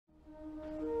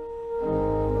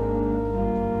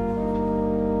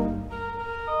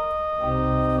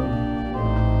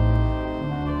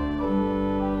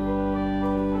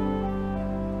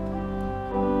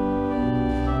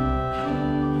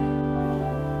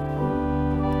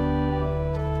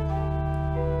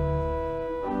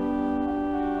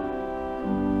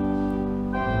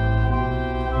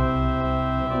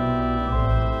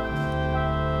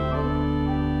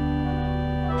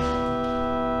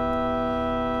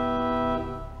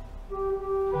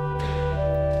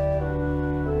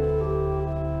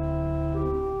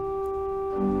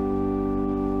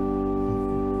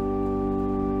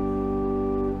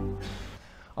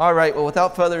All right, well,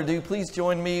 without further ado, please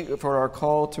join me for our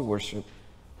call to worship.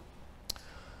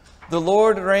 The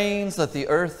Lord reigns, let the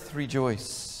earth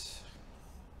rejoice.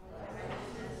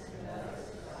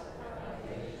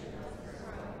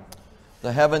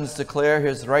 The heavens declare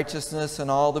his righteousness, and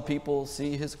all the people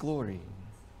see his glory.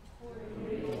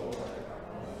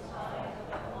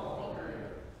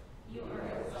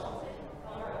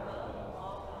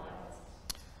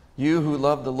 You who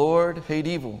love the Lord, hate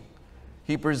evil.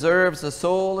 He preserves the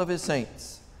soul of his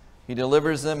saints. He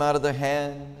delivers them out of the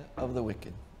hand of the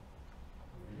wicked.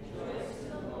 Rejoice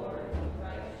in the Lord, the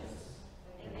righteous,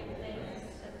 and give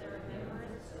thanks at the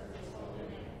remembrance of his holy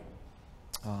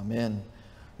name. Amen.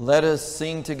 Let us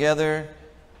sing together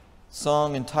a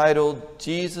song entitled,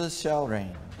 Jesus Shall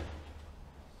Reign.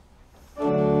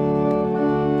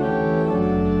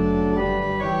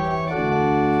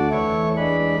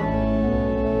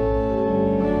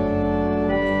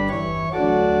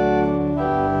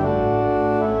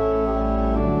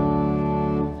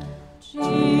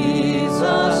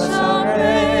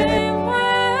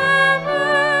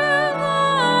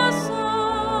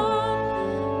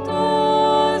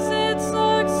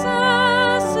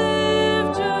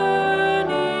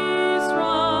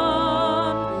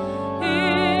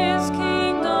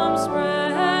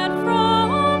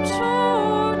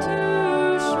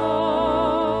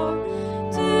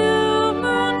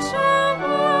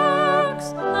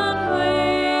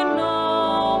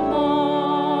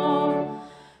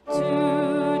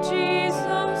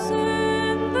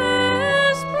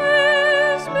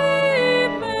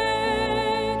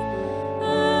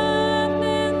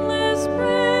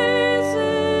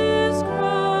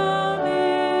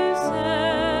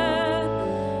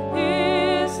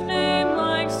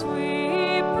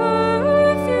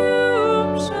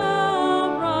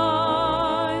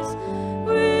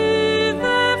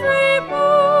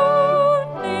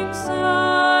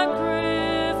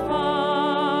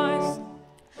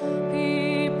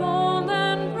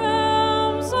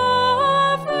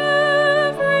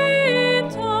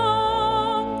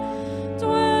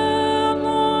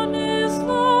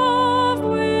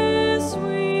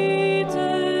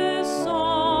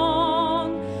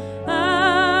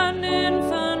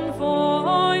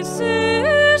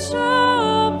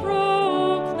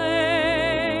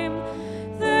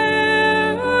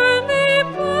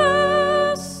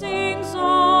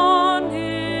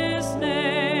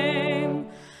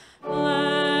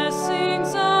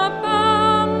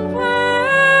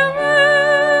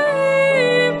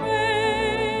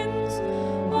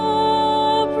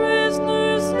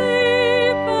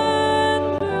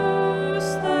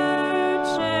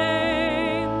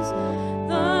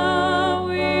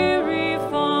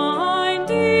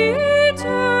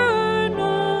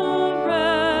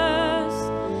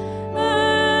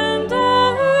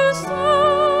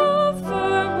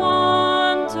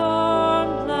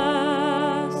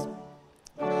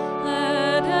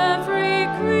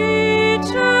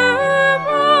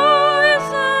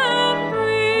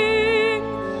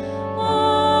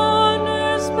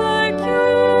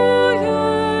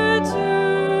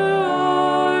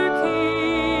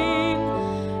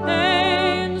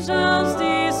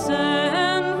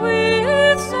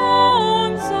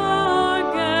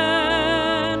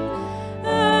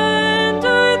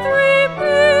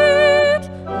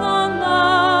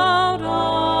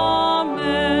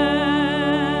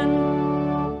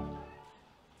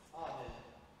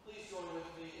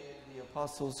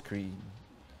 Apostles' Creed.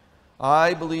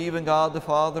 I believe in God the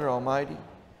Father Almighty,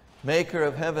 maker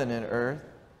of heaven and earth,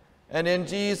 and in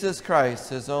Jesus Christ,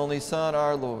 his only Son,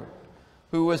 our Lord,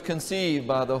 who was conceived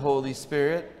by the Holy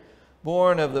Spirit,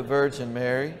 born of the Virgin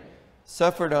Mary,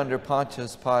 suffered under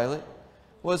Pontius Pilate,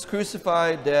 was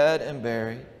crucified, dead, and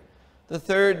buried. The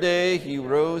third day he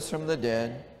rose from the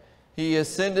dead. He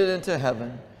ascended into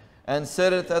heaven, and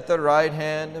sitteth at the right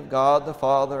hand of God the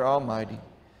Father Almighty.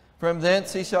 From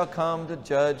thence he shall come to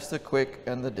judge the quick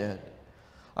and the dead.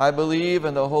 I believe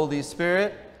in the Holy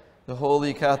Spirit, the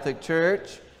Holy Catholic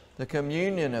Church, the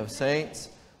communion of saints,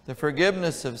 the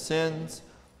forgiveness of sins,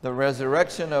 the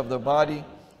resurrection of the body,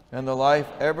 and the life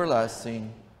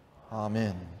everlasting.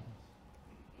 Amen.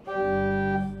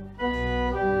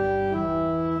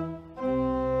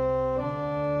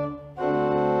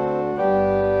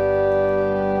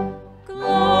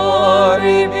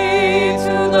 Glory be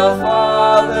to the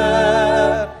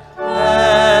Father,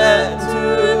 and to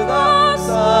the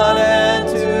Son, and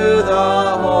to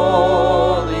the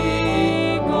Holy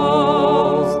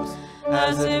Ghost,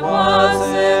 as it was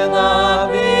in the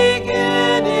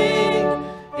beginning,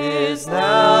 is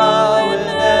now, and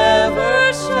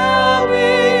ever shall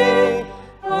be,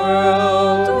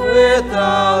 world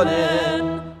without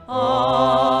end.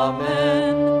 Amen.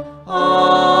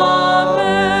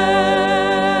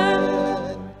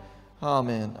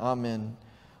 Amen.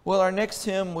 Well, our next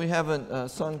hymn we haven't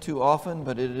sung too often,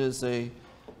 but it is a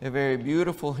very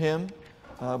beautiful hymn.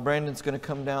 Brandon's going to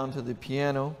come down to the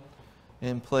piano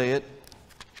and play it.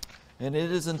 And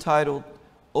it is entitled,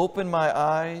 "Open My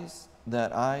Eyes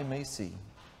That I May See."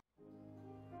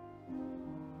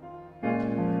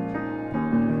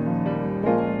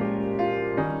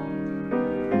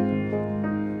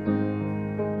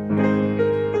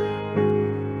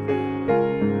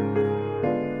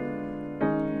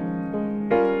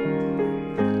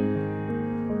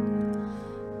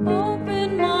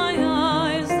 Open my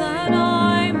eyes that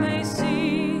I may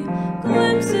see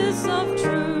glimpses of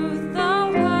truth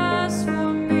thou hast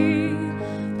for me.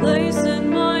 Place in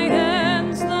my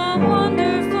hands the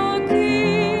wonderful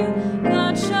key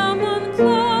that shall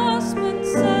unclasp and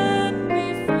set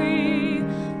me free.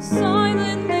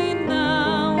 Silently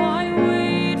now I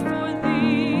wait for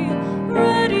thee,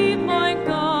 ready, my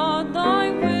God,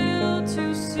 thy will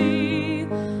to see.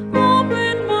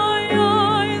 Open my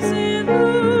eyes,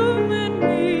 illumine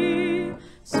me,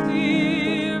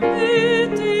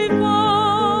 Spirit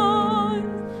divine.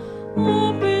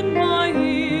 Open my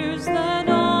ears that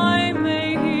I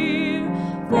may hear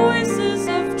voices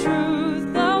of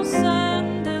truth thou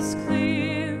sendest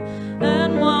clear.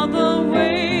 And while the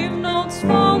wave notes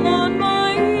fall on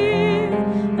my ear,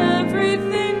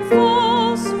 everything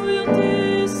false will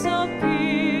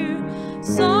disappear.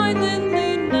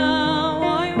 Silently now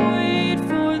I wait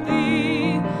for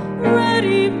thee,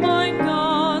 ready, my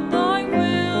God, thy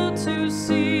will to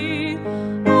see.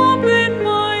 Open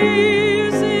my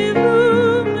ears,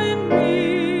 illumine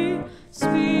me,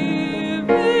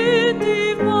 Spirit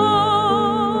divine.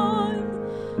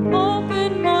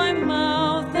 Open my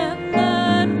mouth and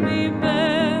let me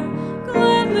bear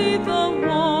gladly the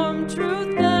warm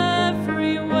truth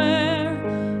everywhere.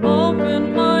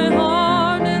 Open my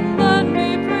heart and let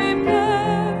me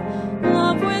prepare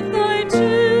love with thy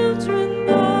children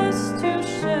thus to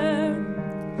share.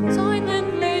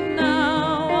 Silently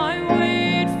now I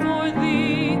wait for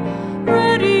thee,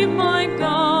 ready, my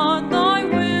God, thy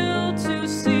will to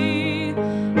see.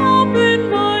 Open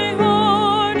my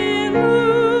heart,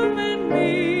 illumine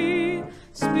me,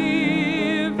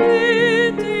 Spirit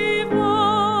divine.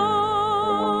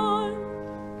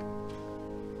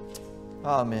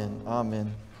 Amen.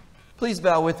 Amen. Please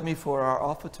bow with me for our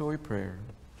offertory prayer.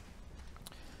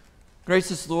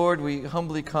 Gracious Lord, we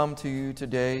humbly come to you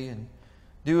today and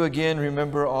do again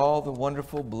remember all the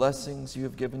wonderful blessings you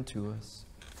have given to us.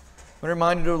 We're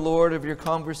reminded, O Lord, of your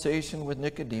conversation with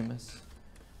Nicodemus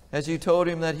as you told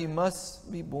him that he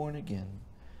must be born again.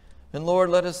 And Lord,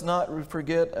 let us not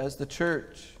forget as the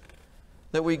church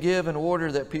that we give in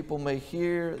order that people may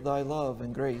hear thy love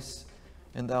and grace,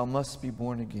 and thou must be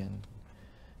born again.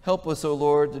 Help us, O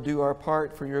Lord, to do our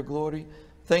part for your glory.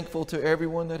 Thankful to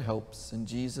everyone that helps. In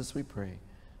Jesus we pray.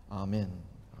 Amen.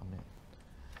 Amen.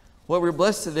 Well, we're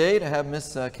blessed today to have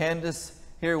Miss Candace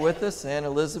here with us and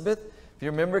Elizabeth. If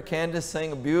you remember, Candace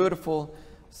sang a beautiful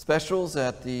specials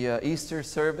at the Easter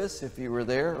service, if you were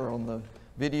there or on the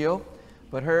video.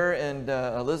 But her and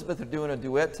Elizabeth are doing a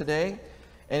duet today,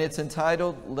 and it's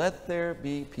entitled, "Let There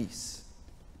Be Peace."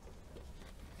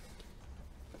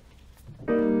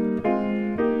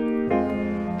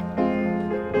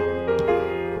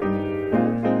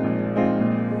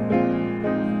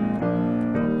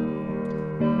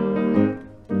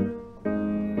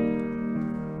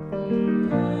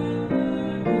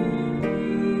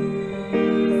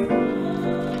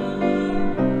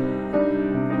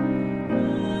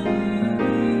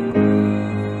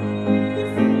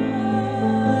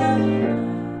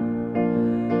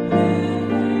 Let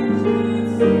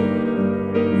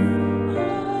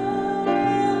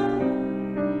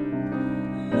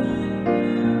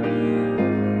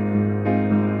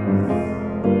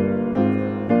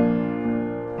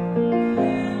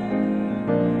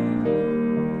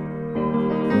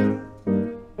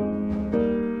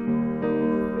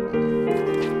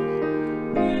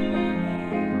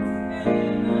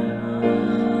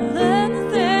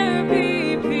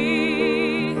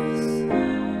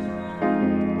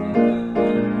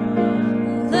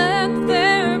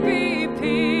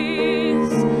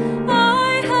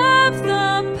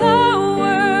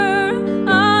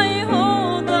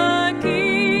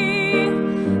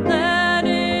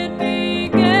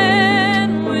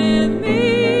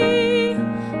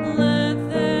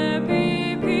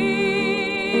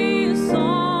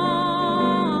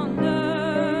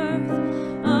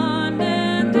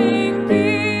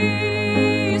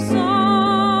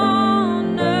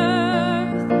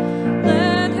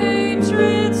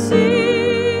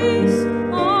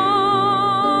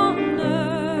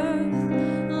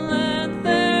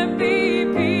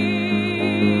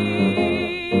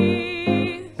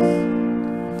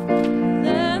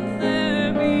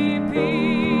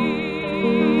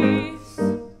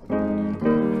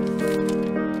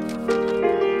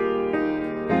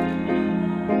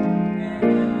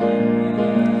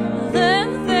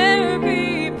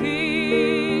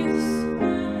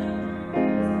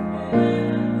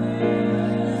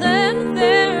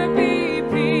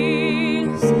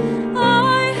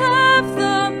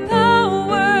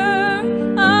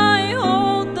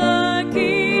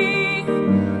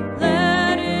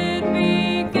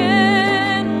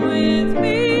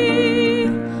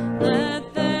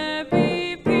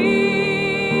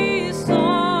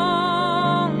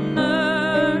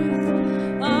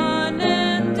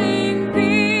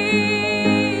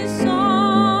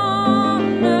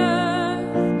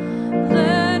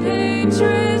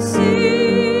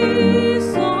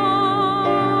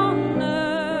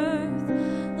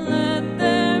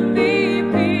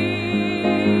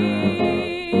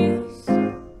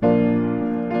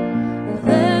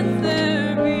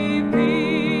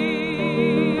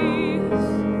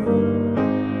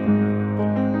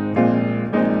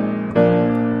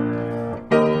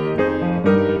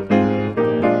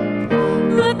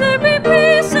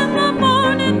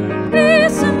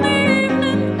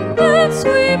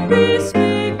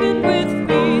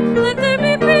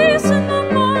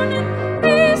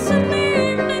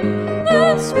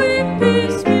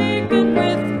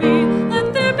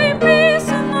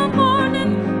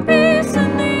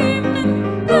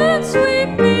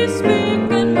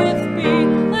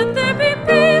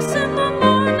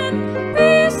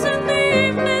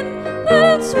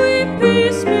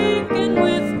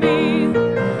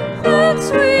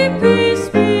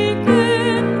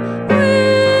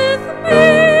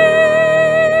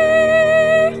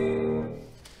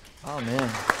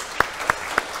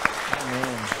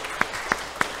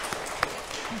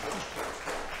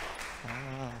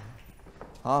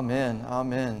Amen.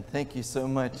 Amen. Thank you so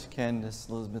much, Candace,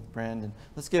 Elizabeth, Brandon.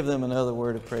 Let's give them another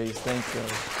word of praise. Thank you.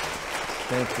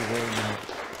 Thank you very much.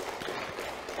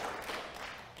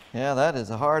 Yeah, that is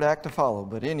a hard act to follow,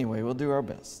 but anyway, we'll do our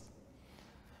best.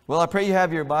 Well, I pray you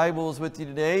have your Bibles with you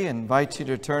today. I invite you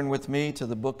to turn with me to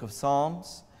the book of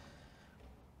Psalms.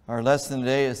 Our lesson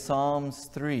today is Psalms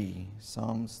 3.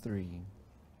 Psalms 3.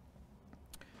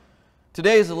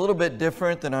 Today is a little bit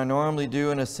different than I normally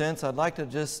do in a sense. I'd like to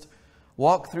just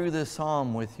walk through this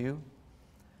psalm with you.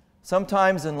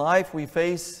 Sometimes in life we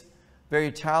face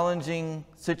very challenging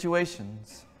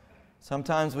situations.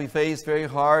 Sometimes we face very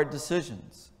hard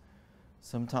decisions.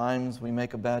 Sometimes we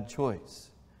make a bad choice.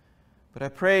 But I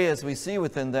pray as we see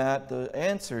within that, the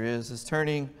answer is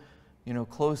turning,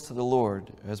 close to the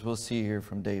Lord, as we'll see here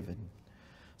from David.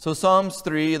 So Psalms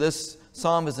 3, this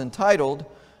psalm is entitled,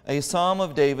 A Psalm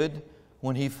of David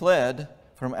when he fled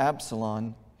from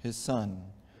Absalom, his son.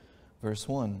 Verse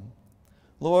 1.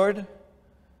 Lord,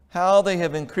 how they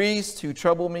have increased who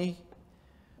trouble me.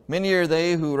 Many are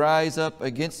they who rise up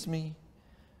against me.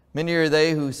 Many are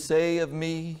they who say of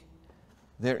me,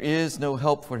 there is no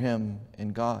help for him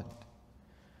in God.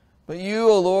 But you,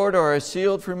 O Lord, are a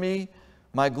shield for me,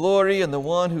 my glory and the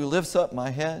one who lifts up my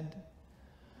head.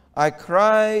 I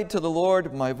cried to the Lord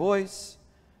with my voice,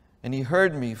 and he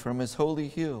heard me from his holy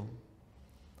hill.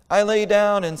 I lay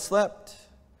down and slept.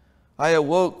 I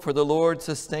awoke, for the Lord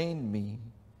sustained me.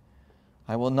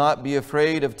 I will not be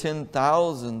afraid of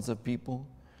 10,000s of people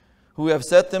who have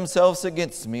set themselves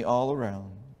against me all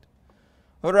around.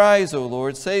 Arise, O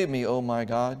Lord, save me, O my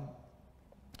God.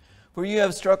 For you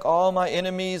have struck all my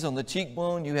enemies on the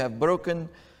cheekbone. You have broken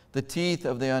the teeth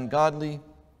of the ungodly.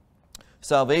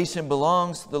 Salvation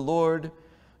belongs to the Lord.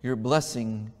 Your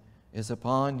blessing is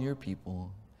upon your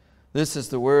people. This is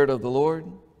the word of the Lord.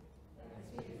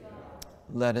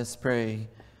 Let us pray.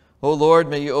 O Lord,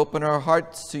 may you open our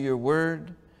hearts to your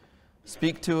word.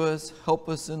 Speak to us, help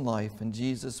us in life. In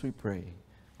Jesus we pray.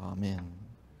 Amen.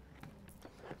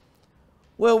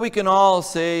 Well, we can all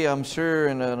say, I'm sure,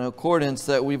 in an accordance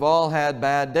that we've all had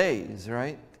bad days,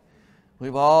 right?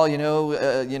 We've all,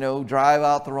 drive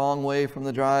out the wrong way from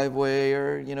the driveway,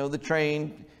 or, the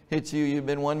train hits you. You've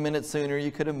been 1 minute sooner,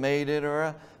 you could have made it, or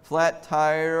a flat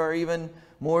tire, or even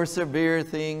more severe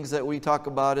things that we talk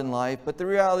about in life. But the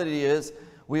reality is,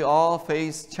 we all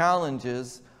face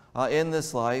challenges in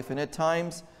this life, and at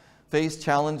times face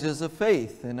challenges of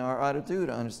faith in our attitude,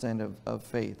 understand of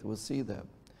faith. We'll see that.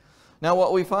 Now,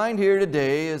 what we find here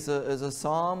today is a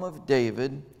psalm of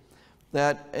David,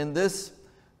 that in this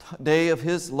day of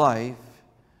his life,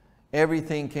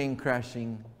 everything came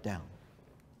crashing down.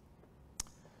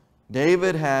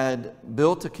 David had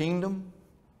built a kingdom.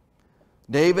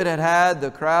 David had had the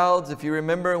crowds. If you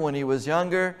remember when he was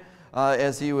younger,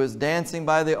 as he was dancing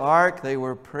by the ark, they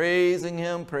were praising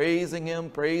him, praising him,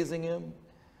 praising him.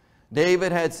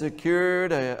 David had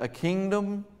secured a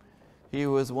kingdom. He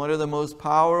was one of the most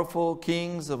powerful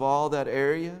kings of all that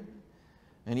area,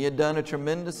 and he had done a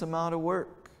tremendous amount of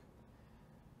work.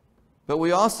 But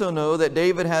we also know that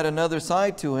David had another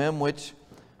side to him, which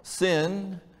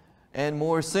sin and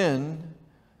more sin,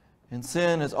 and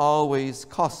sin is always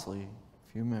costly,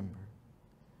 if you remember.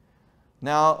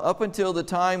 Now, up until the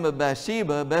time of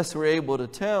Bathsheba, best we're able to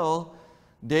tell,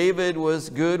 David was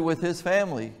good with his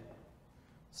family.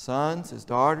 Sons, his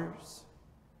daughters,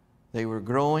 they were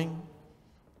growing.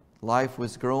 Life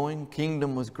was growing,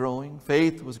 kingdom was growing,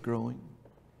 faith was growing.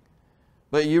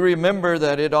 But you remember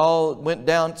that it all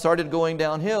started going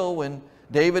downhill when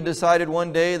David decided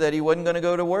one day that he wasn't going to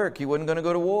go to work. He wasn't going to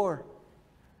go to war.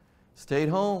 Stayed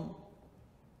home.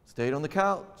 Stayed on the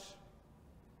couch.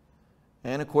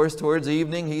 And of course, towards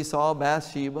evening, he saw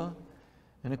Bathsheba.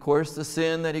 And of course, the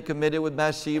sin that he committed with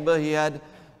Bathsheba, he had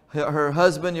her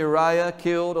husband Uriah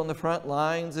killed on the front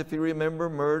lines, if you remember,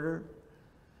 murder.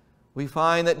 We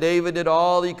find that David did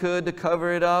all he could to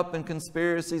cover it up, and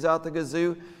conspiracies out the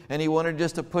gazoo, and he wanted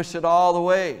just to push it all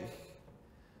away.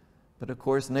 But of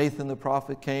course, Nathan the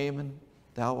prophet came, and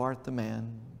thou art the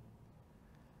man.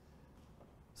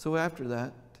 So after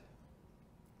that,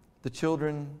 the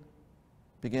children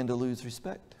began to lose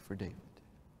respect for David.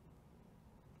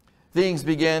 Things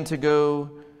began to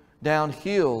go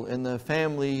downhill in the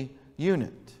family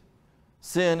unit.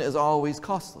 Sin is always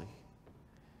costly.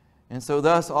 And so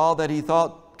thus all that he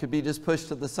thought could be just pushed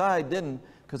to the side didn't,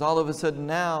 because all of a sudden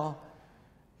now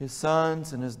his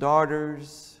sons and his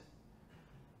daughters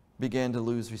began to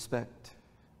lose respect.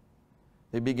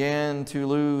 They began to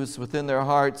lose within their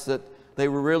hearts that they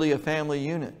were really a family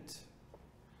unit.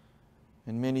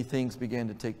 And many things began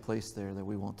to take place there that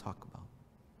we won't talk about.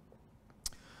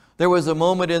 There was a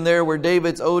moment in there where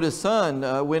David's oldest son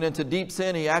went into deep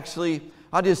sin. He actually,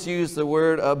 I'll just use the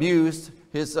word, abused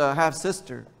his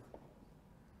half-sister.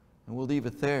 And we'll leave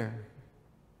it there.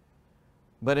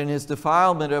 But in his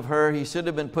defilement of her, he should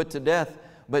have been put to death.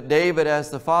 But David,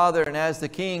 as the father and as the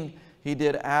king, he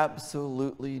did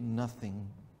absolutely nothing.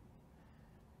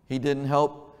 He didn't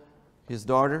help his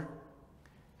daughter,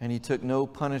 and he took no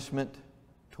punishment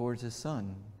towards his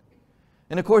son.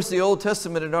 And of course, the Old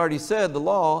Testament had already said, the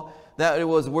law, that it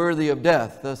was worthy of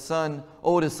death. The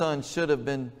oldest son should have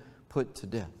been put to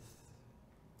death.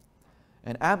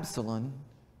 And Absalom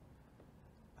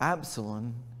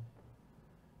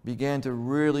began to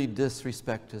really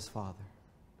disrespect his father.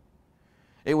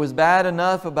 It was bad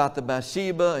enough about the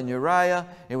Bathsheba and Uriah.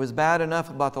 It was bad enough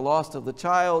about the loss of the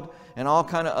child and all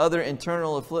kind of other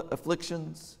internal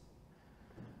afflictions.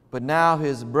 But now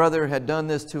his brother had done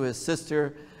this to his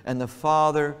sister, and the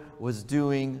father was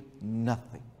doing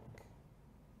nothing.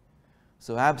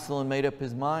 So Absalom made up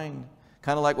his mind,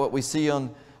 kind of like what we see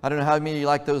on, I don't know how many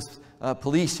like those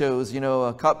police shows,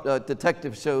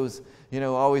 detective shows,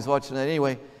 always watching that.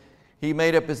 Anyway, he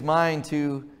made up his mind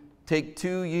to take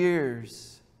 2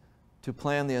 years to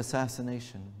plan the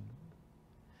assassination.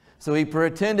 So he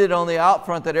pretended on the out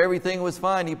front that everything was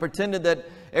fine. He pretended that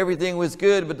everything was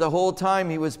good, but the whole time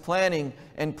he was planning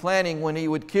and planning when he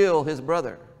would kill his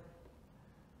brother.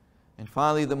 And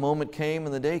finally the moment came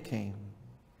and the day came,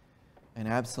 and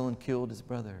Absalom killed his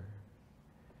brother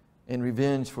in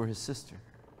revenge for his sister,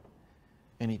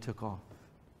 and he took off.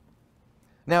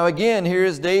 Now again, here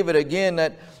is David again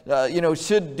that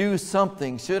should do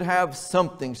something, should have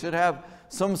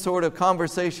some sort of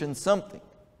conversation, something.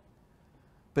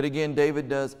 But again, David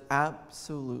does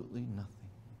absolutely nothing.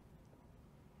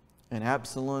 And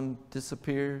Absalom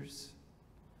disappears.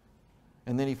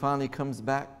 And then he finally comes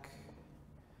back.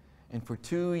 And for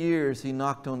 2 years he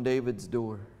knocked on David's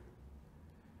door.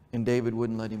 And David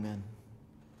wouldn't let him in.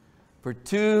 For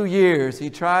 2 years he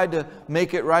tried to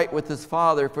make it right with his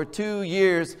father. For 2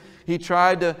 years he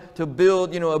tried to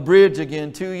build a bridge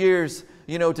again. 2 years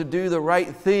to do the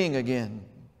right thing again.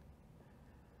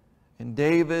 And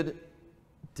David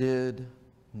did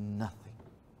nothing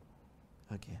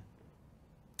again.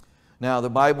 Now the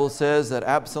Bible says that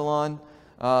Absalom,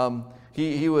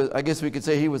 he was, I guess we could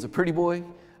say he was a pretty boy.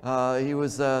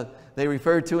 They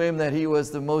referred to him that he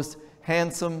was the most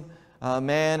handsome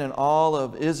man in all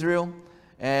of Israel.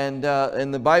 And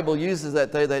the Bible uses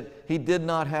that he did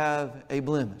not have a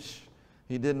blemish.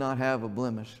 He did not have a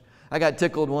blemish. I got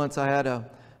tickled once. I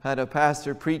had a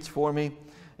pastor preach for me.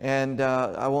 And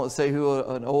I won't say who,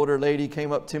 an older lady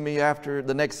came up to me after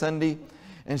the next Sunday.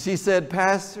 And she said,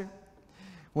 "Pastor,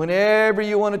 whenever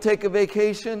you want to take a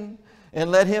vacation and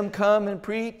let him come and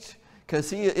preach,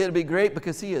 because it'll be great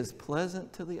because he is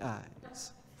pleasant to the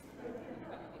eyes."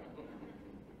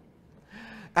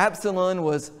 Absalom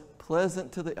was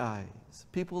pleasant to the eyes.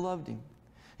 People loved him.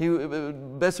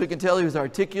 Best we can tell, he was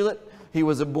articulate. He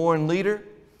was a born leader.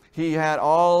 He had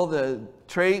all the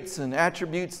traits and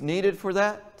attributes needed for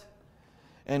that.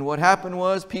 And what happened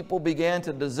was people began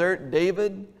to desert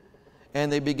David and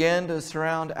they began to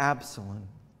surround Absalom.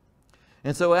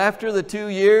 And so after the 2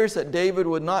 years that David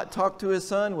would not talk to his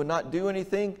son, would not do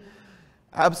anything,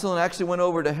 Absalom actually went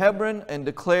over to Hebron and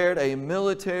declared a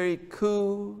military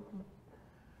coup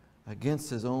against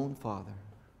his own father.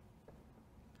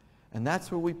 And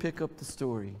that's where we pick up the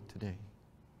story today.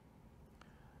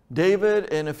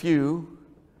 David and a few,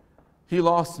 he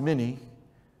lost many.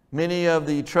 Many of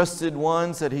the trusted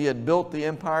ones that he had built the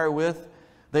empire with,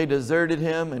 they deserted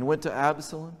him and went to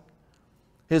Absalom.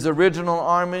 His original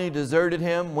army deserted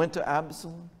him, went to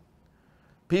Absalom.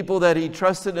 People that he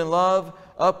trusted and loved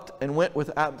upped and went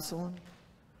with Absalom.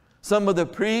 Some of the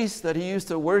priests that he used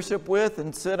to worship with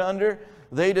and sit under,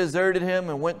 they deserted him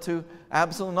and went to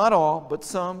Absalom. Not all, but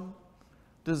some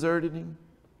deserted him.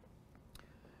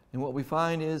 And what we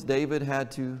find is David had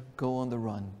to go on the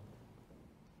run.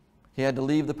 He had to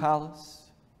leave the palace.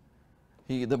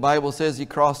 The Bible says he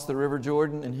crossed the river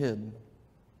Jordan and hid.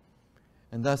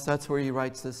 And thus that's where he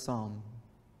writes this psalm.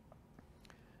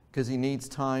 Because he needs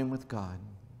time with God.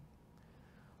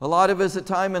 A lot of us at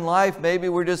time in life, maybe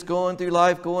we're just going through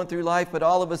life, but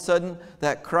all of a sudden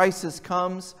that crisis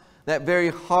comes, that very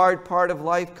hard part of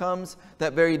life comes,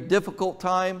 that very difficult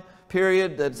time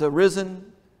period that's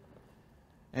arisen.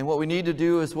 And what we need to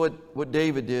do is what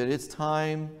David did. It's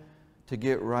time to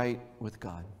get right with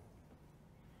God.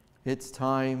 It's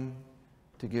time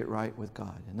to get right with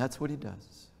God. And that's what he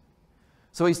does.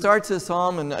 So he starts his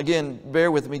psalm, and again,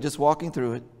 bear with me, just walking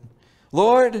through it.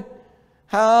 "Lord,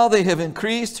 how they have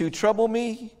increased who trouble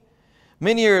me.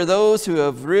 Many are those who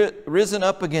have risen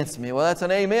up against me. Well, that's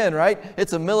an amen, right?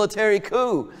 It's a military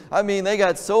coup. I mean, they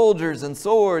got soldiers and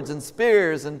swords and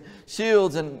spears and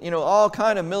shields and, all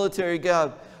kind of military,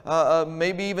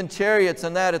 maybe even chariots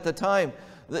and that at the time.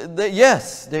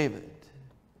 Yes, David,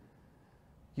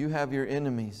 you have your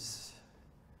enemies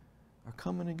are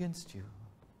coming against you.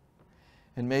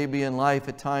 And maybe in life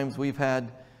at times we've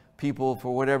had people,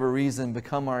 for whatever reason,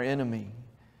 become our enemy.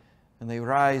 And they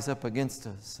rise up against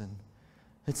us. And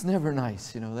it's never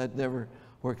nice, that never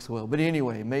works well. But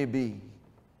anyway, maybe.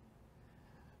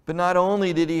 But not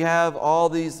only did he have all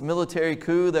these military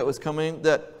coup that was coming,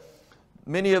 that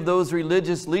many of those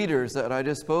religious leaders that I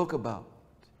just spoke about.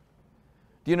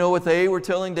 Do you know what they were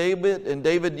telling David? And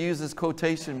David uses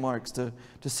quotation marks to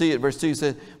see it. Verse 2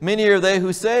 says, many are they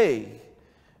who say,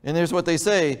 and there's what they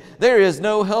say, there is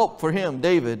no help for him,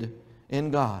 David, in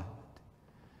God.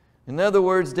 In other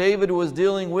words, David was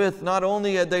dealing with, not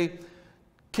only had they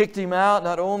kicked him out,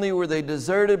 not only were they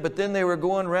deserted, but then they were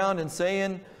going around and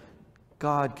saying,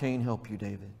 God can't help you,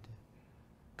 David.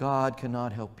 God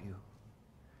cannot help you.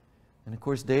 And of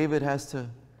course, David has to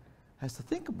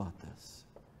think about this.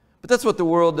 But that's what the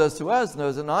world does to us,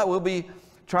 knows it not? We'll be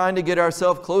trying to get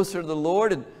ourselves closer to the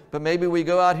Lord, but maybe we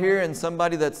go out here and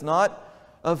somebody that's not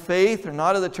of faith or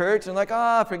not of the church, and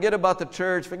forget about the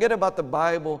church, forget about the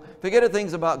Bible, forget the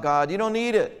things about God. You don't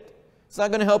need it. It's not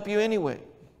going to help you anyway.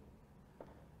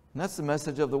 And that's the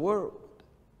message of the world.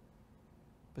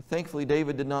 But thankfully,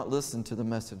 David did not listen to the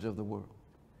message of the world.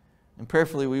 And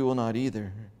prayerfully, we will not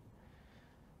either.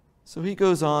 So he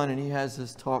goes on and he has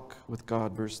this talk with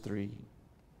God, verse 3.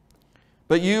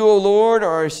 But you, O Lord,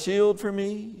 are a shield for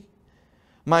me,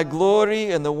 my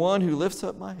glory and the one who lifts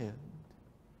up my head.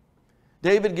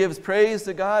 David gives praise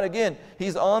to God. Again,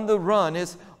 he's on the run.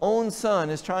 His own son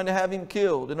is trying to have him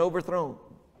killed and overthrown.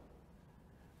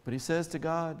 But he says to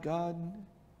God, God,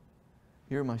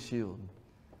 you're my shield.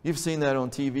 You've seen that on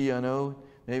TV, I know.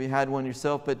 Maybe had one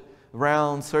yourself, but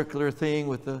round circular thing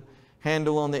with the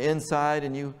handle on the inside,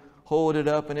 and you hold it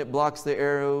up and it blocks the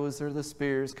arrows or the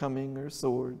spears coming or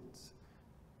swords.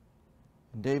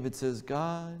 And David says,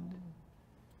 God,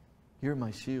 you're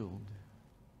my shield.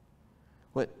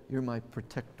 What? You're my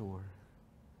protector.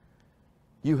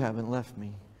 You haven't left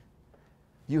me.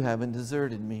 You haven't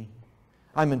deserted me.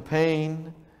 I'm in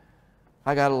pain.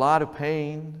 I got a lot of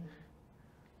pain.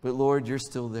 But Lord, you're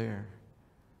still there.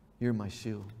 You're my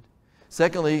shield.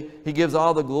 Secondly, he gives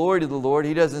all the glory to the Lord.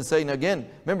 He doesn't say, now again,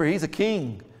 remember, he's a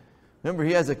king. Remember,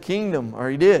 he has a kingdom, or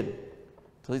he did,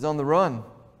 till he's on the run.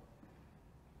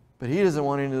 But he doesn't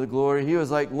want any of the glory. He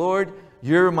was like, Lord,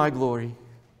 you're my glory.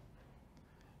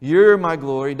 You're my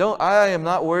glory. I am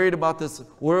not worried about this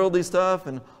worldly stuff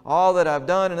and all that I've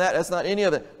done and that. That's not any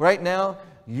of it. Right now,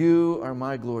 you are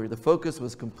my glory. The focus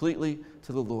was completely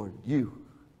to the Lord. You.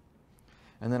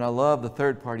 And then I love the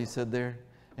third part he said there.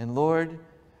 And Lord,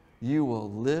 you will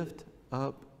lift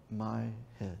up my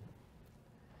head.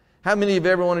 How many of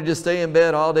you ever want to just stay in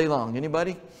bed all day long?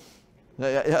 Anybody?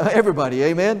 Everybody,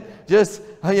 amen? Just,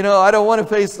 I don't want to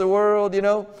face the world,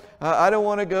 I don't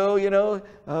want to go,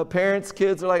 parents,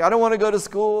 kids are like, I don't want to go to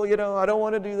school, I don't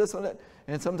want to do this and that.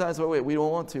 And sometimes, we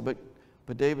don't want to. But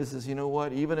David says, you know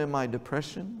what? Even in my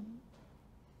depression,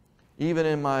 even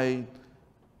in my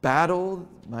battle,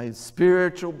 my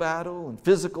spiritual battle and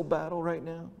physical battle right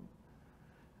now,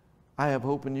 I have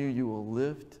hope in you. You will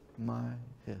lift my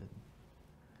head.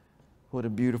 What a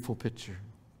beautiful picture.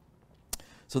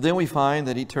 So then we find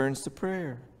that he turns to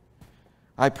prayer.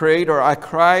 I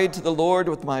cried to the Lord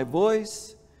with my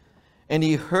voice, and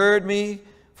he heard me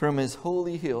from his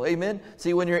holy hill. Amen?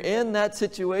 See, when you're in that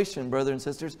situation, brothers and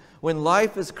sisters, when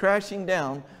life is crashing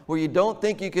down, where you don't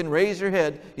think you can raise your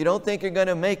head, you don't think you're going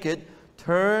to make it,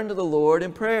 turn to the Lord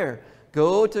in prayer.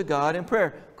 Go to God in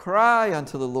prayer. Cry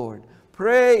unto the Lord.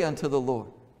 Pray unto the Lord.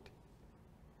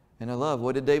 And I love,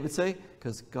 what did David say?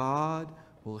 Because God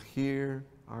will hear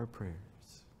our prayers.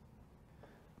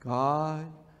 God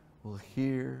will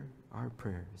hear our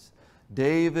prayers.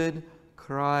 David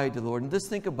cried to the Lord. And just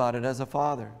think about it as a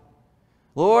father.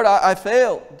 Lord, I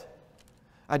failed.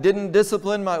 I didn't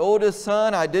discipline my oldest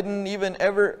son. I didn't even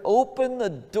ever open the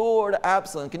door to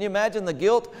Absalom. Can you imagine the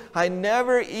guilt? I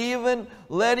never even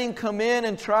let him come in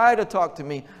and try to talk to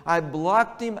me. I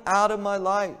blocked him out of my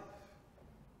life.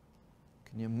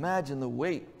 Can you imagine the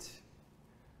weight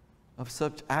of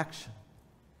such action?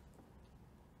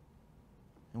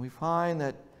 And we find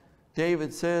that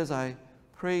David says, I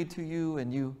prayed to you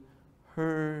and you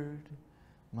heard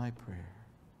my prayer.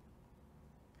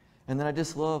 And then I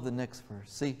just love the next verse.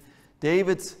 See,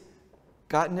 David's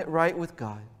gotten it right with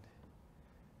God.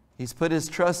 He's put his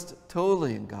trust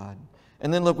totally in God.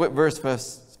 And then look what verse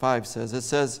 5 says. It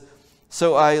says,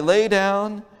 so I lay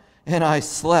down and I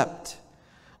slept.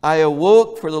 I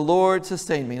awoke, for the Lord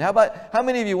sustained me. How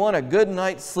many of you want a good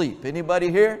night's sleep?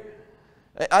 Anybody here?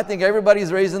 I think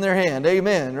everybody's raising their hand.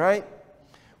 Amen, right?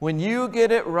 When you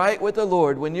get it right with the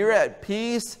Lord, when you're at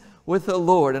peace with the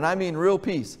Lord, and I mean real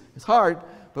peace. It's hard,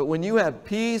 but when you have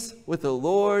peace with the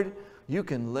Lord, you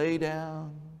can lay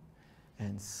down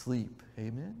and sleep.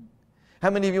 Amen? How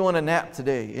many of you want a nap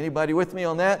today? Anybody with me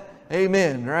on that?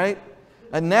 Amen, right?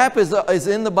 A nap is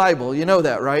in the Bible. You know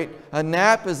that, right? A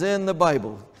nap is in the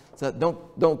Bible. So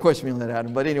don't question me on that,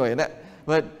 Adam. But anyway,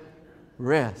 but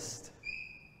rest.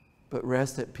 But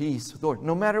rest at peace with the Lord.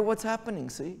 No matter what's happening,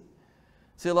 see?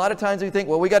 See, a lot of times we think,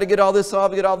 well, we got to get all this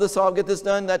solved, get this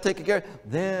done, that taken care of.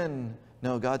 Then,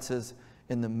 no, God says,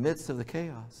 in the midst of the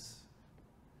chaos,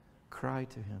 cry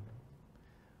to Him.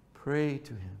 Pray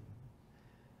to Him.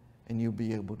 And you'll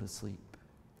be able to sleep.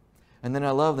 And then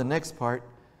I love the next part.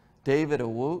 David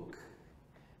awoke.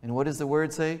 And what does the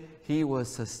word say? He was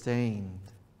sustained.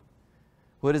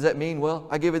 What does that mean? Well,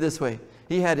 I give it this way.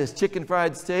 He had his chicken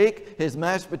fried steak, his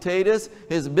mashed potatoes,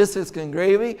 his biscuits and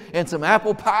gravy, and some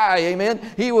apple pie. Amen.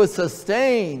 He was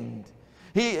sustained.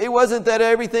 It wasn't that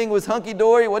everything was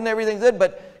hunky-dory, it wasn't everything good,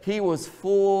 but he was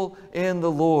full in the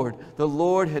Lord. The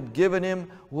Lord had given him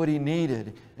what he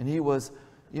needed, and he was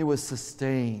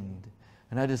sustained.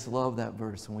 And I just love that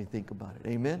verse when we think about it.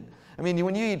 Amen. I mean,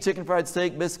 when you eat chicken fried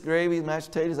steak, biscuit gravy,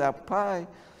 mashed potatoes, apple pie,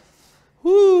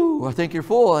 whoo, I think you're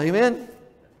full. Amen.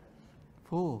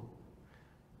 Full.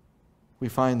 We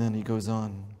find then he goes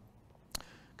on.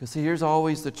 Because see, here's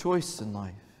always the choice in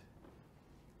life.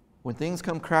 When things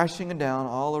come crashing down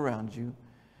all around you,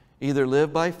 either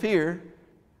live by fear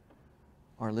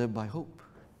or live by hope.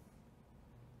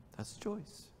 That's the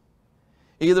choice.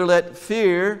 Either let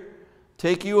fear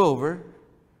take you over,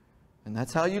 and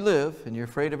that's how you live, and you're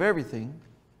afraid of everything,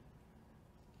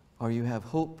 or you have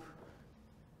hope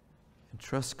and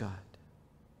trust God.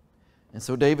 And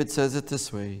so David says it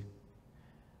this way,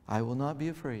 I will not be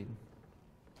afraid.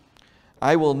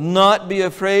 I will not be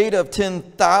afraid of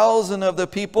 10,000 of the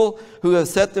people who have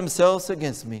set themselves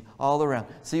against me all around.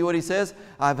 See what he says?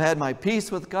 I've had my peace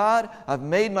with God. I've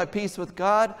made my peace with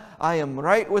God. I am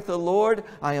right with the Lord.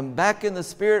 I am back in the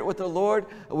Spirit with the Lord.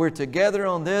 We're together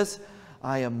on this.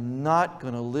 I am not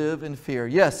going to live in fear.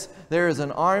 Yes, there is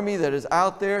an army that is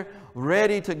out there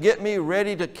ready to get me,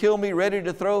 ready to kill me, ready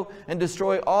to throw and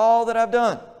destroy all that I've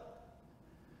done.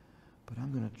 But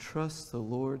I'm going to trust the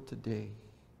Lord today.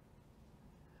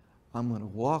 I'm going to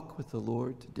walk with the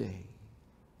Lord today.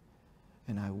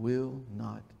 And I will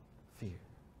not fear.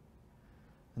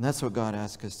 And that's what God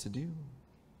asks us to do.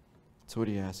 That's what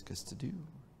He asks us to do.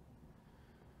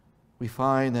 We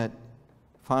find that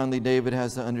finally David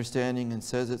has the understanding and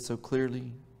says it so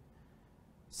clearly.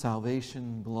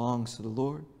 Salvation belongs to the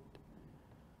Lord.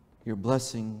 Your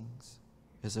blessings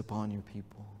is upon your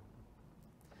people.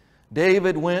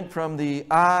 David went from the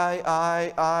I,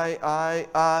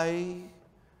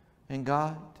 and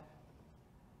God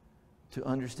to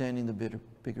understanding the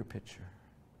bigger picture.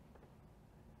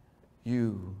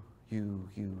 You.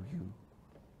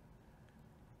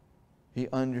 He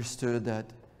understood that,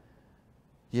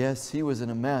 yes, he was in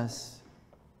a mess,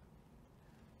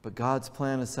 but God's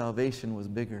plan of salvation was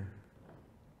bigger.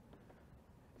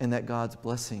 And that God's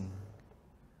blessing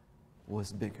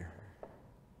was bigger.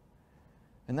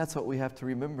 And that's what we have to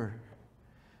remember.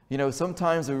 You know,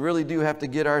 sometimes we really do have to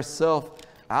get ourselves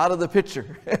out of the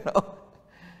picture,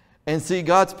 and see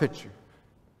God's picture.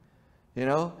 You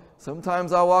know,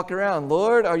 sometimes I'll walk around,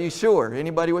 Lord, are you sure?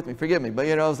 Anybody with me? Forgive me. But,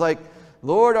 I was like,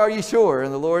 Lord, are you sure?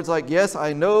 And the Lord's like, yes,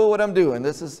 I know what I'm doing.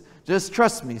 Just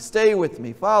trust me, stay with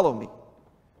me, follow me.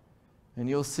 And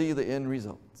you'll see the end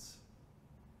results.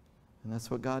 And that's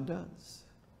what God does.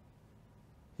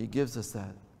 He gives us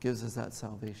that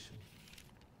salvation.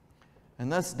 And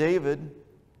thus David,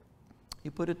 he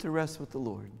put it to rest with the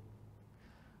Lord.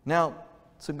 Now,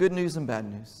 some good news and bad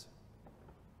news.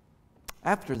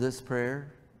 After this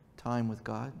prayer time with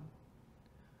God,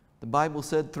 the Bible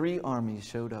said 3 armies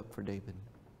showed up for David.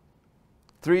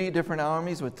 3 different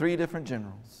armies with 3 different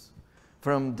generals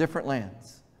from different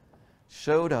lands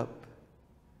showed up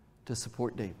to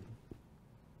support David.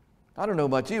 I don't know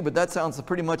about you, but that sounds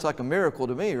pretty much like a miracle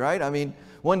to me, right? I mean,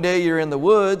 one day you're in the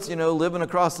woods, living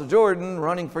across the Jordan,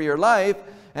 running for your life,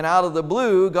 and out of the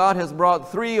blue, God has brought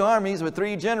 3 armies with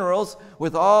 3 generals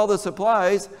with all the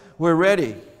supplies. We're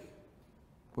ready.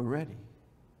 We're ready.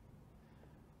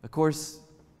 Of course,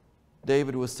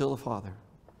 David was still a father.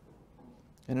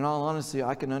 And in all honesty,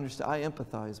 I can understand, I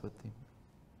empathize with him.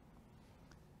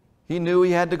 He knew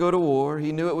he had to go to war.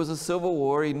 He knew it was a civil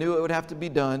war. He knew it would have to be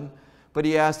done. But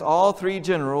he asked all three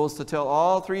generals to tell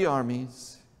all three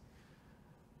armies,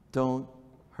 don't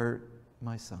hurt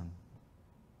my son.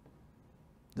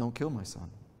 Don't kill my son.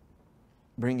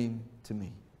 Bring him to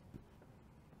me.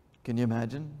 Can you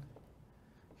imagine?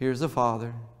 Here's a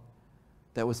father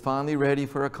that was finally ready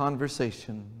for a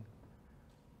conversation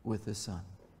with his son.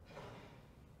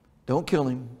 Don't kill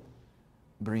him.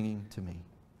 Bring him to me.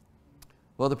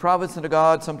 Well, the providence of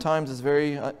God sometimes is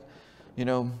very,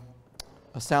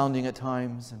 astounding at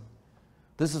times. And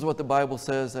this is what the Bible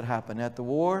says that happened. At the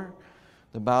war,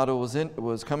 the battle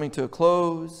was coming to a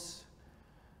close.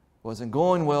 Wasn't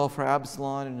going well for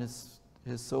Absalom and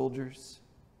his soldiers.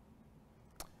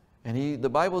 And the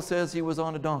Bible says he was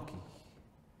on a donkey.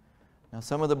 Now,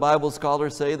 some of the Bible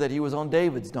scholars say that he was on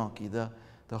David's donkey, the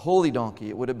holy donkey.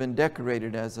 It would have been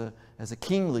decorated as a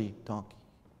kingly donkey.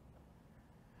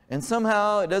 And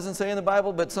somehow, it doesn't say in the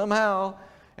Bible, but somehow,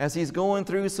 as he's going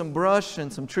through some brush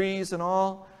and some trees and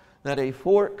all, that a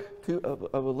fork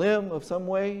of a limb of some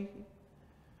way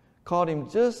caught him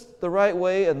just the right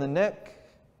way in the neck.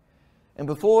 And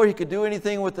before he could do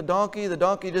anything with the donkey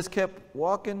just kept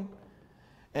walking.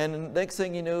 And the next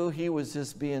thing you knew, he was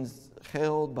just being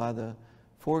held by the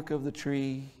fork of the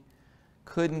tree.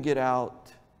 Couldn't get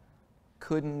out.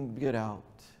 Was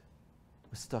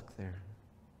stuck there.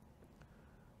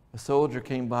 A soldier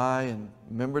came by and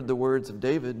remembered the words of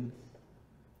David,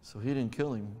 so he didn't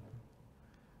kill him.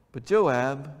 But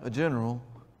Joab, a general,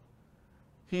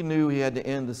 he knew he had to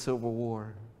end the civil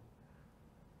war,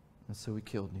 and so he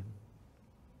killed him.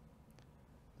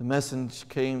 The message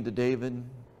came to David,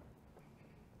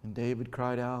 and David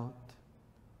cried out,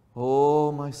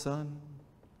 "Oh, my son!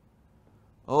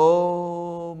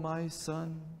 Oh, my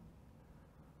son!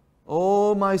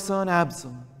 Oh, my son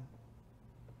Absalom!"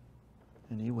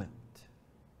 And he went.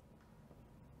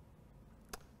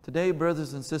 Today,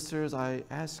 brothers and sisters, I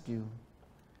ask you,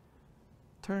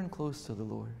 turn close to the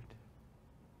Lord.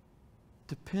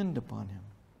 Depend upon Him.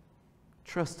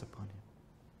 Trust upon Him.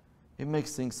 It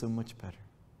makes things so much better.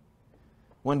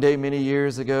 One day, many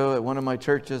years ago, at one of my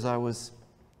churches,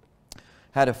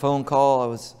 had a phone call. I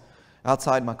was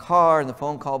outside my car, and the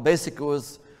phone call basically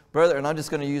was, brother, and I'm just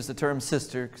going to use the term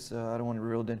sister because I don't want to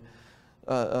reel it in.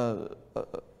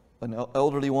 An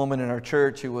elderly woman in our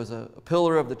church who was a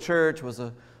pillar of the church, was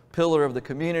a pillar of the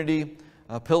community,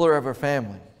 a pillar of her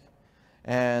family.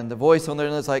 And the voice on there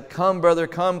is like, "Come, brother,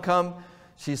 come.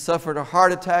 She suffered a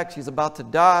heart attack. She's about to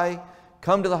die.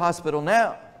 Come to the hospital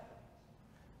now."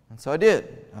 And so I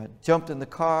did. I jumped in the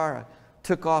car. I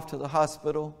took off to the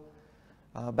hospital.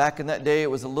 Back in that day,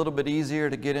 it was a little bit easier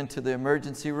to get into the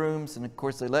emergency rooms. And of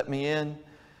course, they let me in.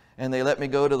 And they let me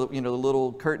go to the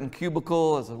little curtain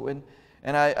cubicle.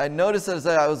 And I noticed as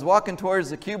I was walking towards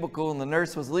the cubicle and the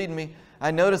nurse was leading me, I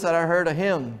noticed that I heard a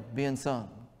hymn being sung.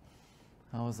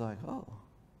 I was like, oh, I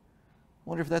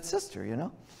wonder if that's sister,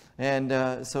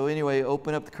 And so anyway,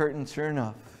 open up the curtain, sure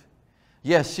enough.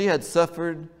 Yes, she had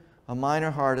suffered a minor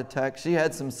heart attack. She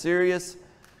had some serious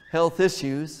health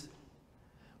issues.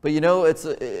 But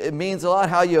it means a lot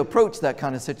how you approach that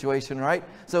kind of situation, right?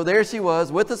 So there she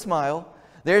was with a smile.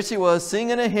 There she was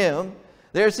singing a hymn.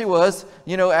 There she was,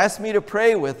 asked me to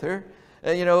pray with her.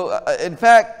 In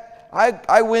fact,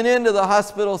 I went into the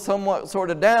hospital somewhat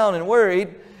sort of down and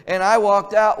worried, and I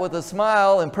walked out with a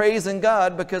smile and praising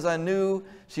God because I knew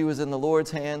she was in the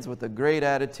Lord's hands with a great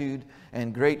attitude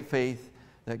and great faith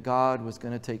that God was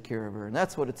going to take care of her. And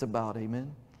that's what it's about,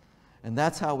 amen? And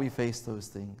that's how we face those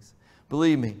things.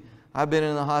 Believe me, I've been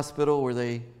in the hospital where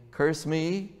they curse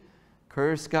me,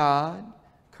 curse God,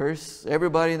 curse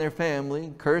everybody in their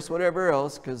family, curse whatever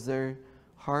else because their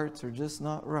hearts are just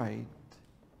not right.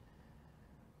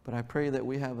 But I pray that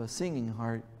we have a singing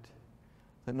heart,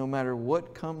 that no matter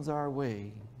what comes our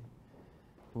way,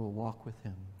 we'll walk with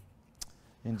Him.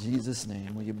 In Jesus'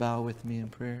 name, will you bow with me in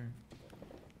prayer?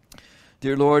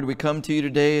 Dear Lord, we come to you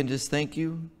today and just thank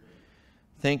you.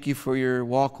 Thank you for your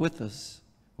walk with us.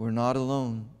 We're not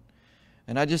alone.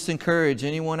 And I just encourage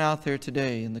anyone out there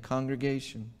today in the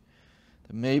congregation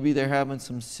that maybe they're having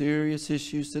some serious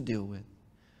issues to deal with.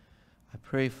 I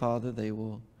pray, Father, they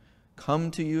will come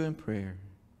to you in prayer,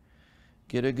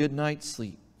 get a good night's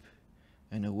sleep,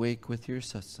 and awake with your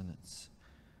sustenance.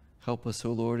 Help us,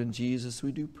 O Lord, in Jesus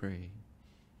we do pray.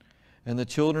 And the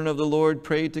children of the Lord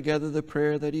prayed together the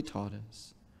prayer that He taught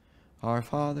us. Our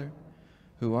Father,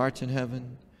 who art in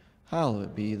heaven,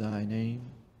 hallowed be thy name.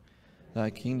 Thy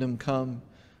kingdom come,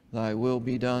 thy will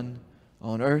be done,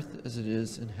 on earth as it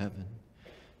is in heaven.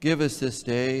 Give us this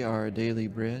day our daily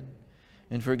bread,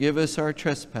 and forgive us our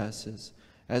trespasses,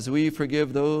 as we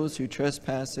forgive those who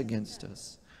trespass against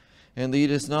us. And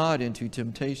lead us not into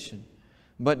temptation,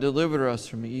 but deliver us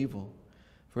from evil.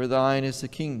 For thine is the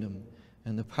kingdom,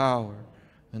 and the power,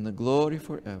 and the glory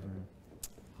forever.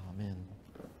 Amen.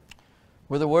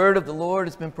 Where the word of the Lord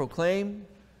has been proclaimed,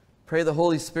 pray the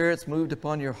Holy Spirit's moved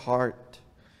upon your heart.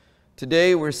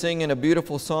 Today we're singing a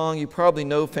beautiful song. You probably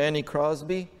know Fanny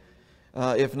Crosby.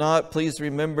 If not, please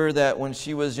remember that when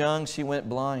she was young, she went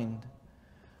blind.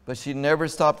 But she never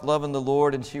stopped loving the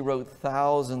Lord, and she wrote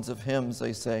thousands of hymns,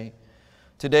 they say.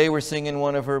 Today we're singing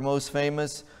one of her most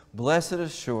famous, Blessed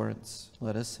Assurance.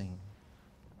 Let us sing.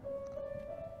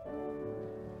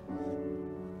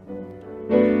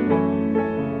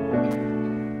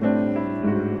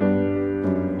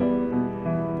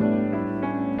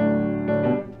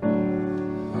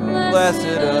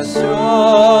 Blessed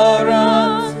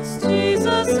assurance,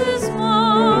 Jesus is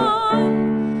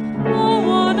mine. Oh,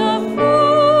 what a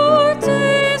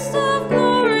foretaste of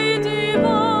glory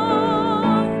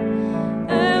divine,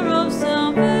 heir of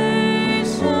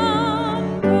salvation,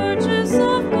 purchase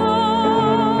of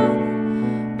God,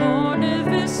 born of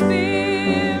His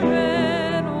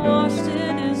Spirit, washed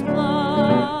in His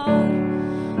blood.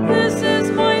 This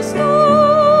is my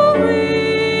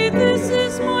story, this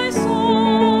is my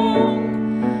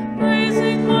song,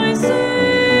 praising my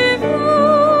Savior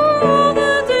all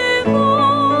the day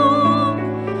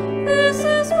long. This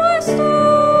is my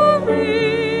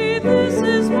story, this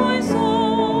is my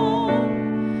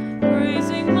song,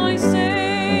 praising my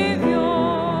Savior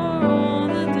all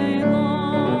the day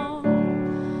long.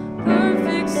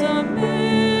 Perfect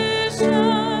submission,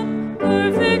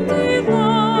 perfect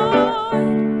delight,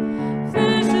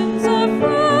 visions of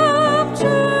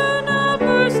rapture now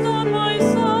burst on my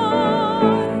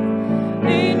side.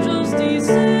 Angels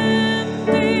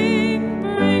descending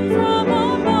bring from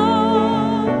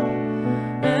above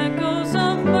echoes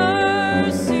of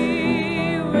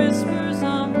mercy, whispers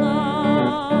of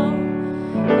love.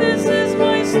 This is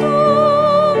my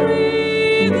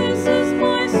story, this is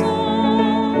my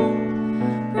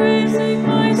song, praising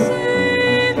my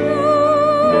Savior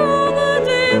all the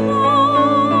day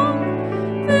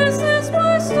long. This is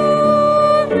my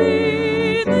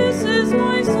story, this is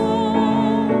my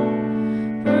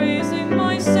song, praising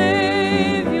my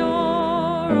Savior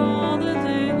all the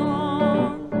day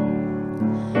long.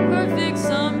 Perfect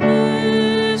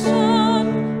submission,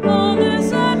 all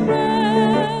is at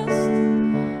rest.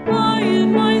 I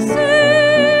in my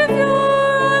Savior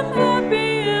am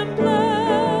happy and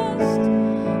blessed,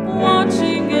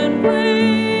 watching and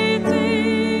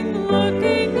waiting,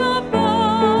 looking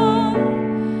above,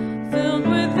 filled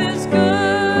with His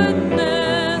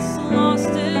goodness, lost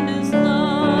in His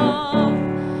love.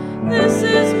 This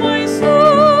is my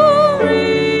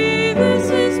story, this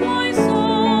is my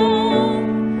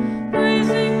song,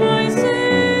 praising my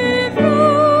Savior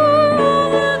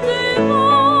all the day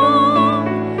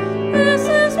long. This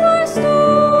is my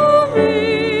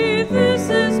story, this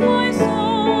is my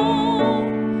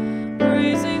song,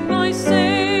 praising my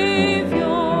Savior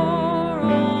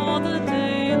all the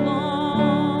day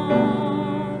long.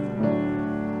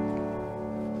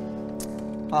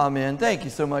 Amen. Thank you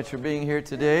so much for being here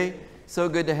today. So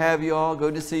good to have you all.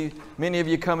 Good to see many of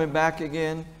you coming back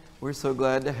again. We're so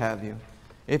glad to have you.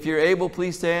 If you're able,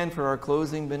 please stand for our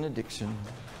closing benediction.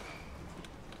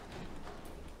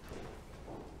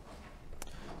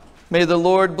 May the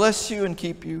Lord bless you and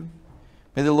keep you.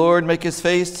 May the Lord make His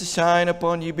face to shine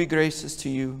upon you, be gracious to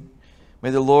you. May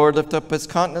the Lord lift up His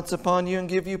countenance upon you and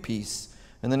give you peace.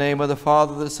 In the name of the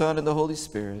Father, the Son, and the Holy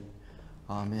Spirit.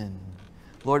 Amen.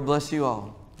 Lord bless you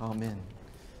all. Amen.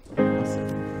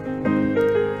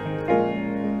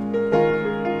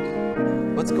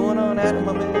 What's going on, Adam,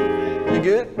 my man? You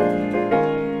good?